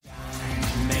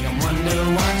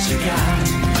what you got.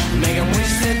 Make 'em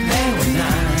wish that they were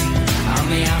not on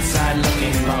the outside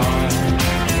looking for.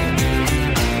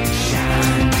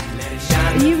 Shine, let it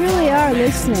shine. You really are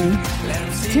listening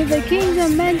to the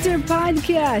Kingdom Mentor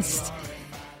Podcast.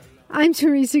 I'm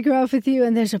Teresa Groff with you,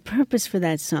 and there's a purpose for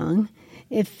that song.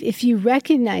 If you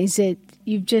recognize it,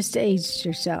 you've just aged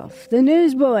yourself. The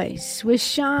Newsboys with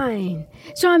Shine.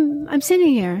 So I'm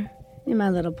sitting here in my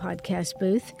little podcast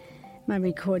booth, my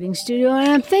recording studio, and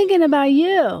I'm thinking about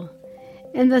you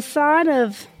and the thought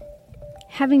of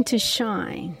having to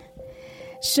shine.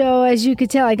 So as you could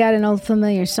tell, I got an old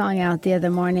familiar song out the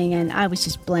other morning, and I was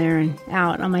just blaring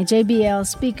out on my JBL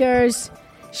speakers,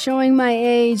 showing my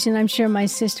age, and I'm sure my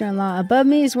sister-in-law above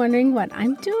me is wondering what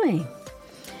I'm doing.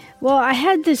 Well, I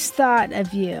had this thought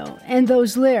of you and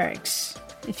those lyrics.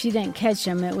 If you didn't catch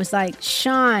them, it was like,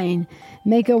 shine,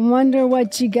 make 'em wonder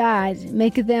what you got,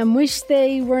 make them wish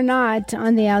they were not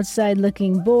on the outside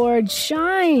looking bored.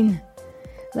 Shine,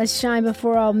 let's shine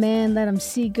before all men, let them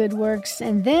see good works,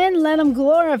 and then let them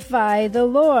glorify the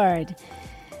Lord.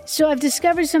 So I've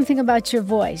discovered something about your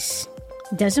voice.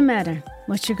 It doesn't matter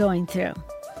what you're going through.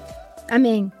 I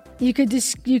mean, you could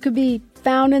be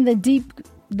found in the deep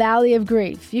valley of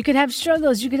grief. You could have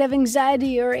struggles. You could have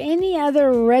anxiety or any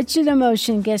other wretched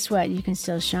emotion. Guess what? You can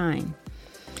still shine.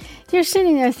 You're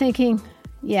sitting there thinking,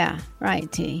 yeah, right,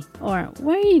 T. Or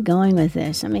where are you going with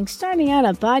this? I mean, starting out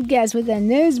a podcast with the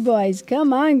Newsboys.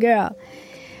 Come on, girl.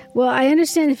 Well, I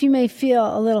understand if you may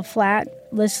feel a little flat,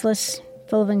 listless,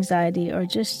 full of anxiety, or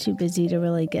just too busy to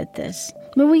really get this.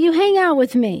 But will you hang out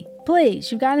with me?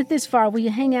 Please, you've got it this far. Will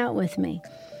you hang out with me?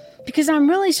 Because I'm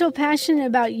really so passionate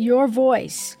about your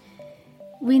voice.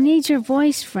 We need your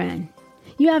voice, friend.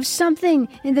 You have something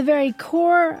in the very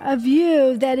core of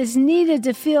you that is needed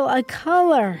to feel a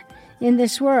color in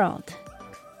this world.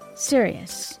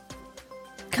 Serious.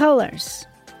 Colors.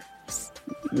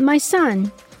 My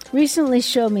son recently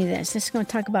showed me this. Let's go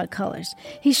talk about colors.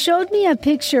 He showed me a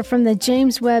picture from the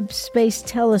James Webb Space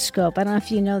Telescope. I don't know if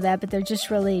you know that, but they're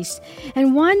just released.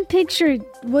 And one picture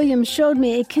William showed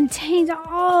me, it contained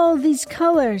all these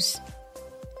colors.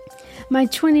 My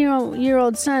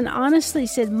 20-year-old son honestly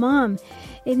said, Mom,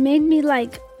 it made me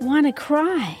want to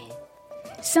cry.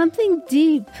 Something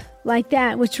deep like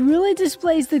that, which really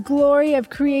displays the glory of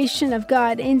creation of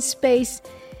God in space.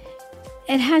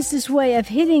 It has this way of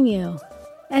hitting you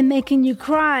and making you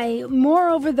cry,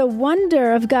 moreover the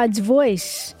wonder of God's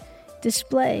voice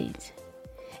displayed.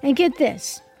 And get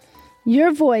this,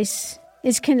 your voice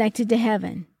is connected to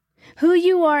heaven. Who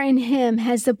you are in Him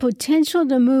has the potential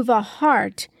to move a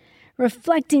heart,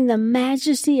 reflecting the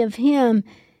majesty of Him,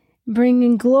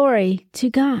 bringing glory to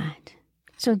God.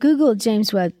 So Google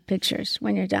James Webb pictures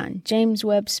when you're done. James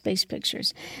Webb Space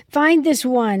Pictures. Find this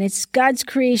one. It's God's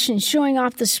creation showing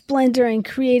off the splendor and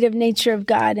creative nature of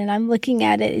God. And I'm looking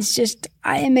at it. It's just,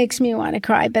 it makes me want to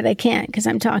cry, but I can't because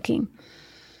I'm talking.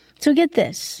 So get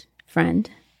this, friend.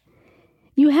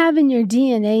 You have in your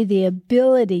DNA the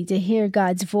ability to hear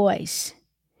God's voice,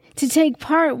 to take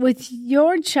part with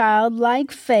your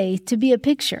childlike faith to be a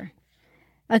picture,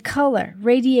 a color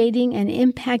radiating and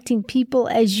impacting people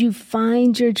as you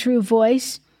find your true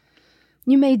voice.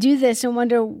 You may do this and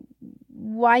wonder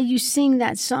why you sing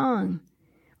that song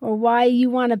or why you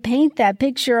want to paint that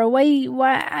picture or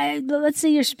let's say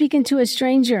you're speaking to a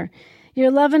stranger.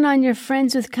 You're loving on your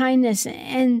friends with kindness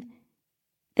and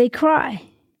they cry.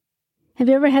 Have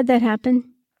you ever had that happen?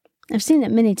 I've seen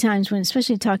it many times when,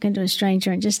 especially talking to a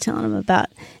stranger and just telling them about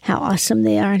how awesome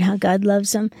they are and how God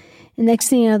loves them. And next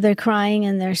thing you know, they're crying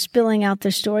and they're spilling out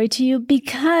their story to you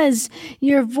because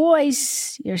your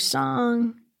voice, your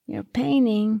song, your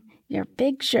painting, your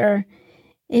picture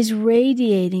is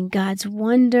radiating God's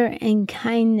wonder and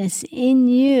kindness in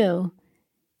you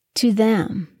to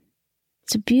them.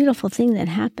 It's a beautiful thing that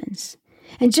happens.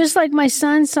 And just like my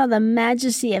son saw the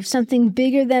majesty of something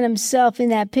bigger than himself in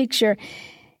that picture,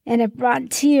 and it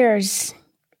brought tears,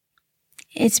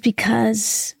 it's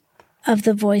because of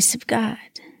the voice of God.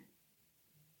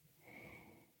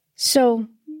 So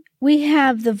we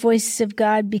have the voice of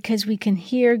God because we can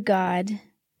hear God.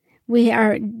 We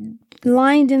are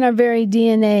lined in our very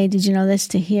DNA. Did you know this?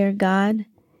 To hear God.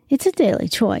 It's a daily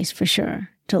choice for sure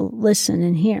to listen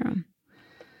and hear Him.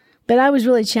 But I was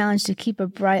really challenged to keep a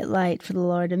bright light for the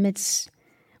Lord amidst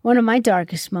one of my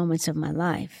darkest moments of my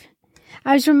life.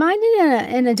 I was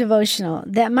reminded in a devotional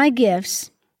that my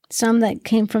gifts, some that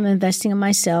came from investing in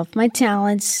myself, my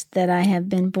talents that I have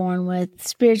been born with,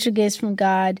 spiritual gifts from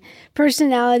God,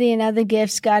 personality and other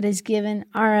gifts God has given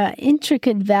are an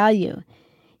intricate value.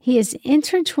 He has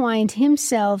intertwined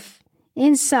Himself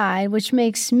inside, which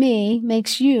makes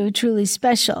you truly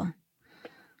special.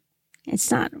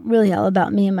 It's not really all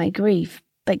about me and my grief.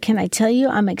 But can I tell you,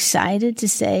 I'm excited to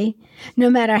say, no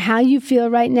matter how you feel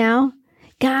right now,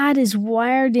 God is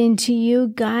wired into you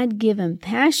God-given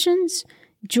passions,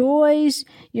 joys,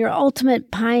 your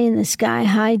ultimate pie-in-the-sky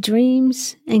high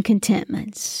dreams and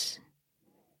contentments.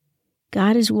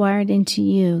 God is wired into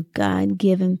you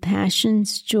God-given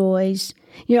passions, joys,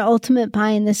 your ultimate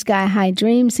pie-in-the-sky high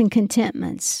dreams and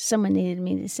contentments. Someone needed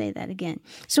me to say that again.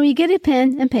 So you get a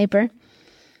pen and paper.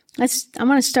 I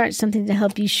want to start something to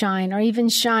help you shine, or even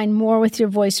shine more with your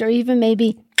voice, or even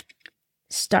maybe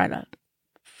start a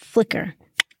flicker,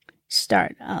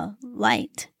 start a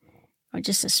light, or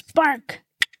just a spark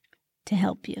to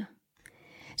help you.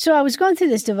 So I was going through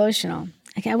this devotional.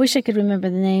 I wish I could remember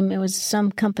the name. It was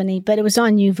some company, but it was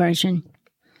on YouVersion.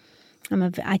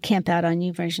 I camp out on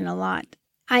YouVersion a lot.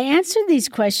 I answered these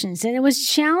questions, and it was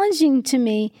challenging to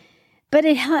me, but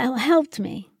it helped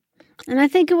me. And I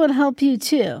think it will help you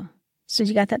too. So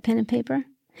you got that pen and paper?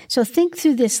 So think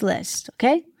through this list,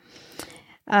 okay?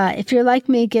 If you're like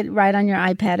me, get right on your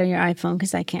iPad or your iPhone,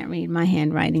 because I can't read my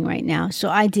handwriting right now. So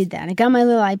I did that. I got my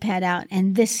little iPad out,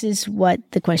 and this is what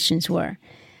the questions were.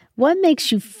 What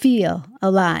makes you feel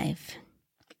alive?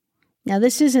 Now,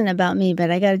 this isn't about me,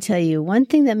 but I got to tell you, one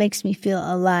thing that makes me feel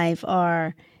alive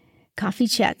are coffee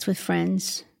chats with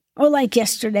friends. Or like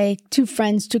yesterday, 2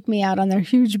 friends took me out on their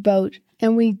huge boat,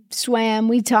 and we swam,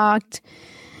 we talked,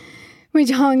 we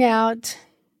hung out.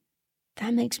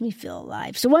 That makes me feel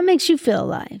alive. So what makes you feel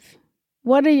alive?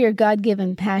 What are your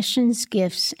God-given passions,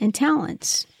 gifts, and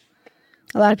talents?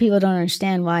 A lot of people don't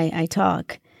understand why I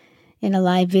talk in a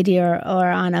live video or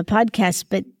on a podcast,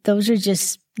 but those are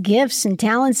just gifts and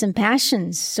talents and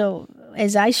passions. So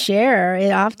as I share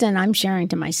it, often I'm sharing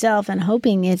to myself and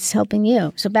hoping it's helping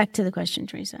you. So back to the question,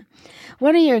 Teresa.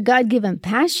 What are your God-given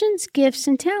passions, gifts,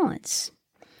 and talents?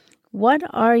 What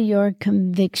are your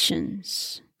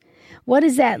convictions? What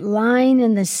is that line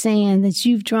in the sand that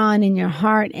you've drawn in your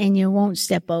heart and you won't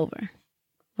step over?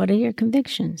 What are your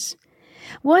convictions?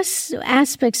 What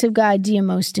aspects of God do you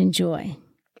most enjoy?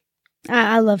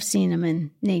 I love seeing them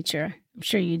in nature. I'm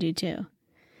sure you do too.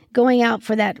 Going out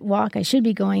for that walk I should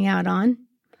be going out on,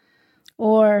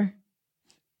 or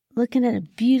looking at a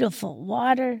beautiful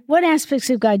water. What aspects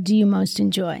of God do you most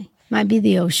enjoy? Might be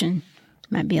the ocean,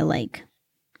 might be a lake,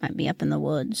 might be up in the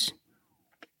woods.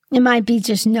 It might be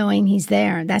just knowing He's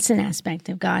there. That's an aspect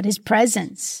of God, His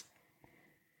presence.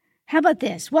 How about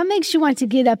this? What makes you want to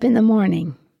get up in the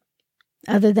morning,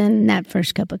 other than that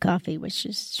first cup of coffee, which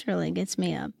just surely gets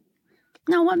me up?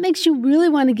 Now, what makes you really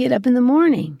want to get up in the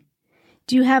morning?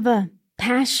 Do you have a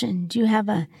passion? Do you have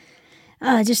a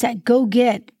just that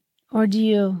go-get? Or do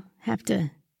you have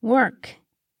to work?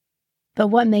 But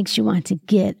what makes you want to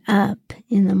get up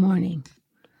in the morning?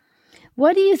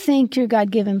 What do you think your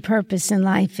God-given purpose in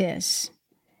life is?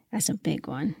 That's a big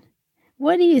one.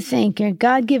 What do you think your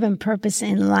God-given purpose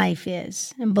in life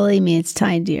is? And believe me, it's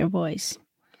tied to your voice.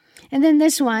 And then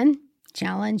this one,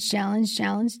 challenge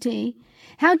T.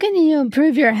 How can you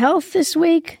improve your health this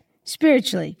week?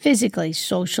 Spiritually, physically,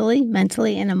 socially,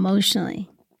 mentally, and emotionally.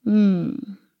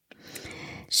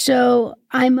 So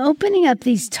I'm opening up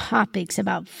these topics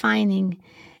about finding,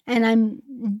 and I'm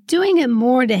doing it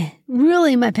more to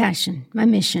really my passion, my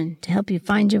mission, to help you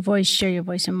find your voice, share your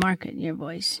voice, and market your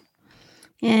voice.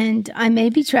 And I may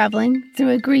be traveling through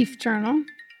a grief journal.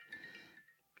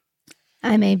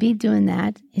 I may be doing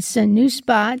that. It's a new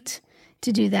spot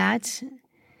to do that.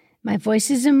 My voice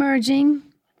is emerging.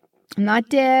 I'm not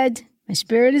dead. My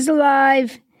spirit is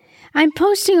alive. I'm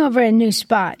posting over a new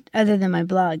spot other than my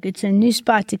blog. It's a new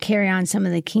spot to carry on some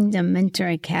of the Kingdom Mentor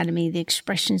Academy, the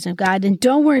expressions of God. And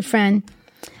don't worry, friend,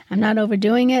 I'm not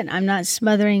overdoing it. I'm not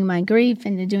smothering my grief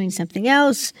into doing something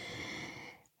else.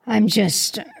 I'm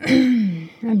just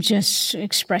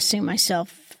expressing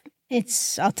myself.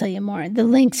 I'll tell you more. The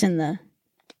link's in the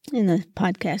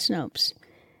podcast notes.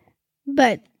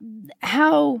 But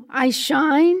how I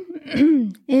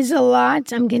shine is a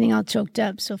lot. I'm getting all choked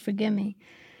up, so forgive me.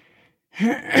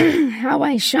 How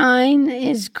I shine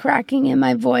is cracking in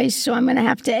my voice, so I'm going to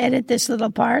have to edit this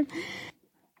little part.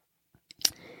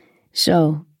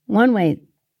 So one way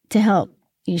to help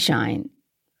you shine,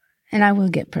 and I will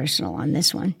get personal on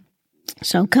this one.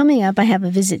 So coming up, I have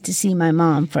a visit to see my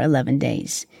mom for 11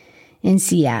 days in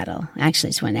Seattle. Actually,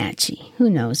 it's Wenatchee. Who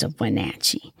knows of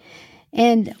Wenatchee?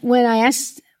 And when I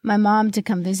asked my mom to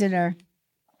come visit her,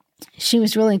 she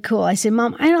was really cool. I said,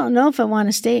 Mom, I don't know if I want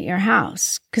to stay at your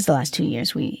house, because the last 2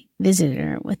 years we visited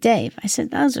her with Dave. I said,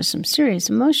 those are some serious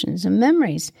emotions and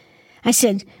memories. I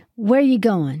said, where are you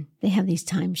going? They have these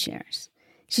timeshares.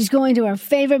 She's going to her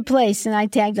favorite place, and I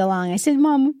tagged along. I said,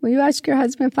 Mom, will you ask your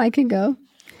husband if I can go?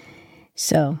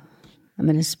 So I'm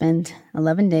going to spend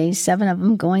 11 days, 7 of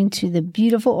them going to the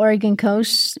beautiful Oregon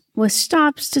coast with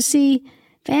stops to see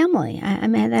family. I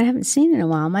haven't seen in a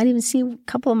while. I might even see a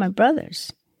couple of my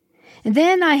brothers. And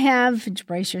then I have,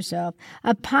 brace yourself,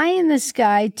 a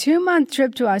pie-in-the-sky 2-month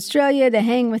trip to Australia to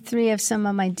hang with 3 of some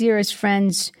of my dearest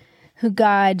friends who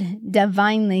God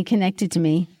divinely connected to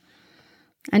me.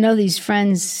 I know these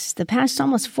friends the past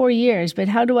almost 4 years, but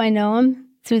how do I know them?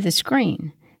 Through the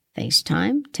screen.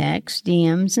 FaceTime, text,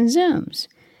 DMs, and Zooms,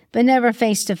 but never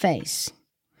face-to-face.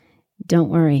 Don't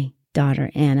worry, daughter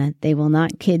Anna, they will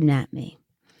not kidnap me.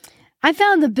 I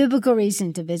found the biblical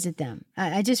reason to visit them.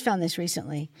 I just found this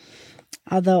recently,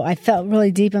 although I felt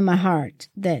really deep in my heart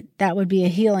that would be a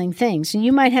healing thing. So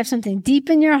you might have something deep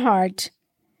in your heart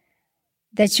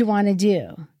that you want to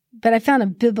do, but I found a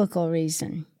biblical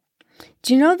reason.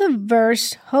 Do you know the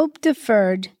verse, hope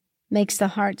deferred makes the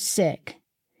heart sick,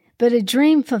 but a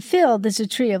dream fulfilled is a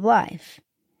tree of life?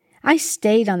 I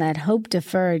stayed on that hope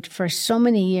deferred for so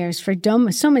many years for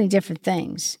so many different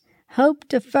things. Hope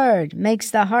deferred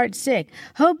makes the heart sick.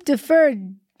 Hope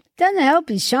deferred doesn't help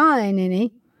you shine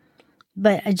any.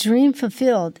 But a dream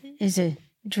fulfilled is a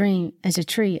tree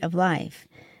of life.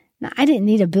 Now, I didn't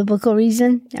need a biblical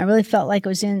reason. I really felt like it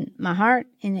was in my heart,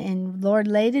 and Lord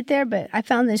laid it there, but I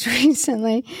found this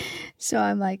recently. So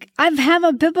I'm like, I have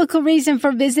a biblical reason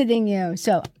for visiting you.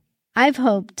 So I've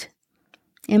hoped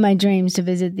in my dreams to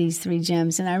visit these 3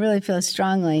 gems, and I really feel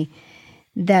strongly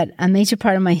that a major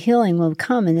part of my healing will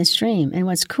come in this dream. And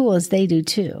what's cool is they do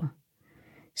too.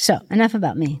 So enough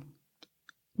about me.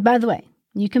 By the way,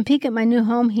 you can peek at my new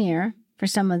home here for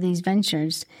some of these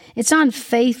ventures. It's on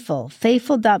Faithful,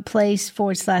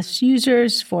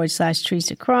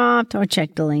 faithful.place/users/Teresa Croft, or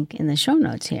check the link in the show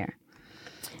notes here.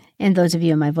 And those of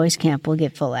you in my voice camp will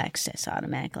get full access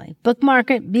automatically.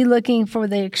 Bookmark it. Be looking for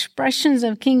the expressions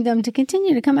of kingdom to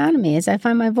continue to come out of me as I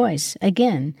find my voice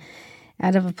again,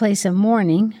 out of a place of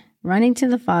mourning, running to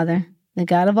the Father, the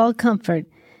God of all comfort,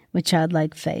 with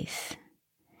childlike faith.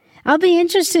 I'll be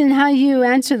interested in how you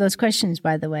answer those questions,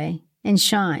 by the way, and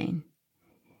shine.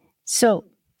 So,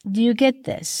 do you get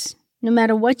this? No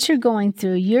matter what you're going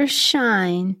through, your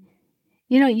shine,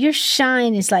 your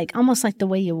shine is almost like the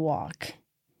way you walk,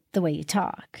 the way you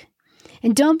talk.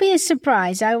 And don't be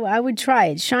surprised. I would try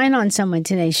it. Shine on someone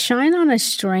today. Shine on a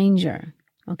stranger.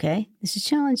 Okay? This is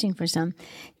challenging for some.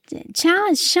 Shine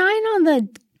on the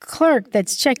clerk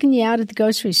that's checking you out at the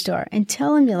grocery store and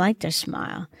tell them you like their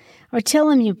smile, or tell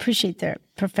them you appreciate their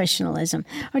professionalism,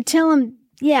 or tell them,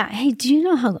 hey, do you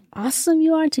know how awesome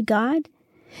you are to God?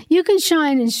 You can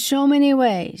shine in so many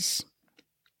ways.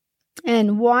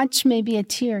 And watch maybe a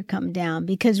tear come down,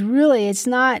 because really it's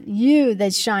not you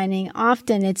that's shining.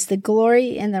 Often it's the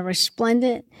glory and the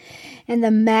resplendent and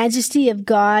the majesty of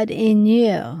God in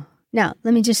you. Now,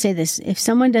 let me just say this. If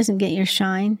someone doesn't get your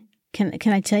shine, can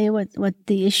I tell you what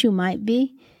the issue might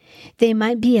be? They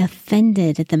might be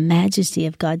offended at the majesty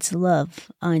of God's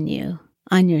love on you,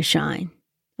 on your shine.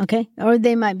 Okay? Or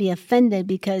they might be offended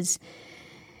because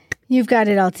you've got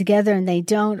it all together and they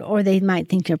don't, or they might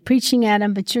think you're preaching at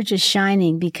them, but you're just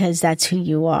shining because that's who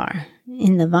you are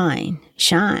in the vine.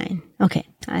 Shine. Okay,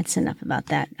 that's enough about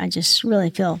that. I just really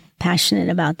feel passionate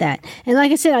about that. And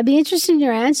like I said, I'd be interested in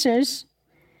your answers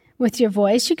with your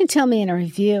voice. You can tell me in a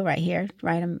review right here.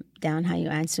 Write them down how you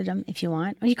answered them if you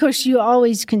want. Of course, you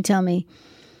always can tell me.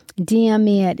 DM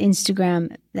me at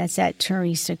Instagram. That's at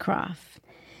Teresa Croft.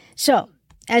 So,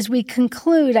 as we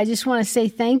conclude, I just want to say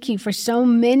thank you for so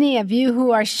many of you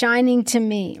who are shining to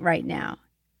me right now.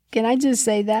 Can I just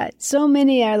say that? So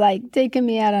many are taking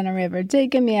me out on a river,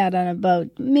 taking me out on a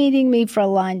boat, meeting me for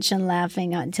lunch and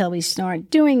laughing until we snort,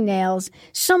 doing nails.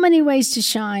 So many ways to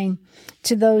shine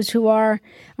to those who are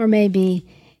or may be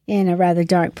in a rather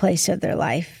dark place of their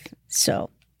life. So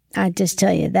I just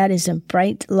tell you, that is a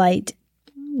bright light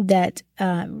that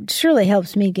surely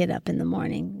helps me get up in the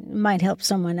morning. It might help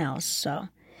someone else. So,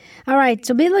 all right.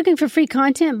 So be looking for free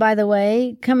content, by the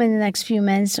way. Come in the next few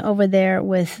minutes over there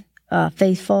with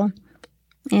Faithful.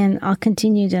 And I'll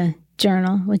continue to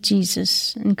journal with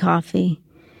Jesus and coffee.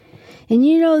 And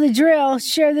you know the drill.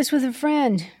 Share this with a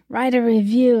friend. Write a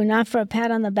review, not for a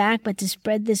pat on the back, but to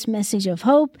spread this message of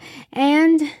hope.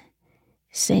 And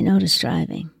say no to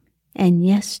striving. And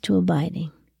yes to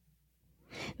abiding.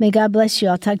 May God bless you.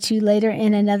 I'll talk to you later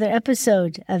in another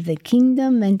episode of the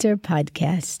Kingdom Mentor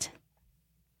Podcast.